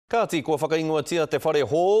Kāti kua whakaingoatia te whare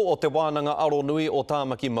hō o te wānanga aronui o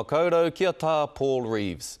tāmaki makaurau kia Sir Paul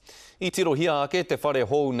Reeves. I tirohia ake te whare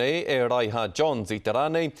hō nei e Raiha Johns I te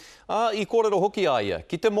rānei, a I kōrero hoki aia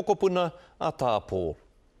ki te mokopuna a Sir Paul.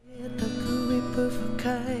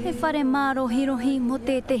 He whare mārohirohi mo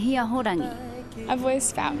te hia horangi. I've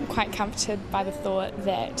always felt quite comforted by the thought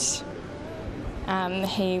that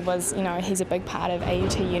he was, he's a big part of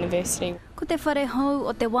AUT University. Ko te whare hou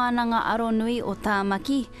o te wānanga aronui o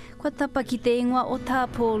tāmaki, kua tapa ki te ingoa o Sir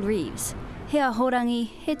Paul Reeves. Hea horangi,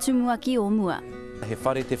 he tumuaki o mua. He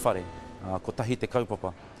whare te whare, ko tahi te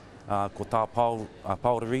kaupapa, ko Sir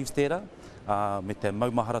Paul Reeves tērā, me te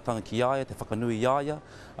maumaharatanga ki aia, te whakanui aia,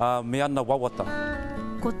 me ana wawata.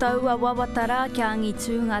 Ko taua wawata rā kia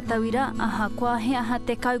angitu ngā tauira, aha kua he aha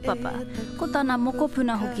te kaupapa. Ko tāna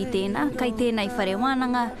mokopuna hoki tēnā, kai tēnei whare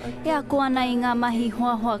wānanga, ea ko ana I ngā mahi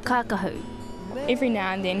hoa kākahu. Every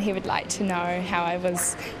now and then he would like to know how I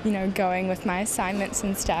was, going with my assignments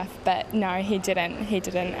and stuff, but no, he didn't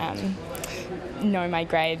know my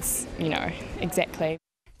grades, exactly.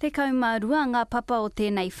 Te kaumārua ngā papa o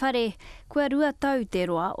tēnei whare, kua rua tau te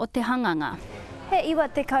roa o te hanganga. He iwa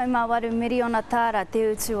te kaumāwaru miriona tāra te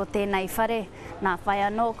utu o tēnei whare, nā whai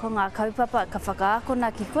anō ko ngā kaupapa ka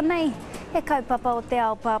whakaakona ki konei, he kaupapa o te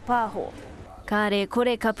ao pāpāho. Kāre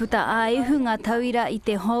kore ka puta āihu ngā tauira I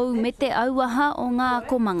te hou me te auaha o ngā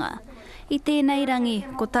komanga. I tēnei rangi,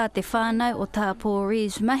 ko tā te whānau o Sir Paul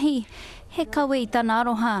Reeves mahi, he kawe I tāna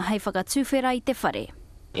aroha hei whakatuwhera I te whare.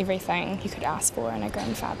 Everything you could ask for in a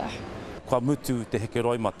grandfather. Kua mutu te heke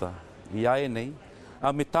roimata, I ae nei,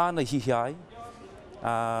 me tāna hihi ai,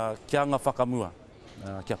 kia ngā whakamua,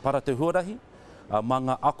 kia para te huarahi, mā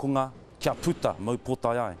ngā akonga kia puta mau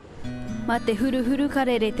potai ai. Mā te huruhuru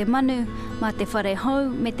karere te manu, mā te whare hou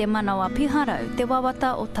me te manawa piharau, te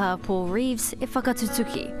wawata o Sir Paul Reeves e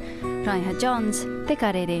whakatutuki. Raiha Johns, te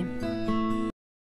karere.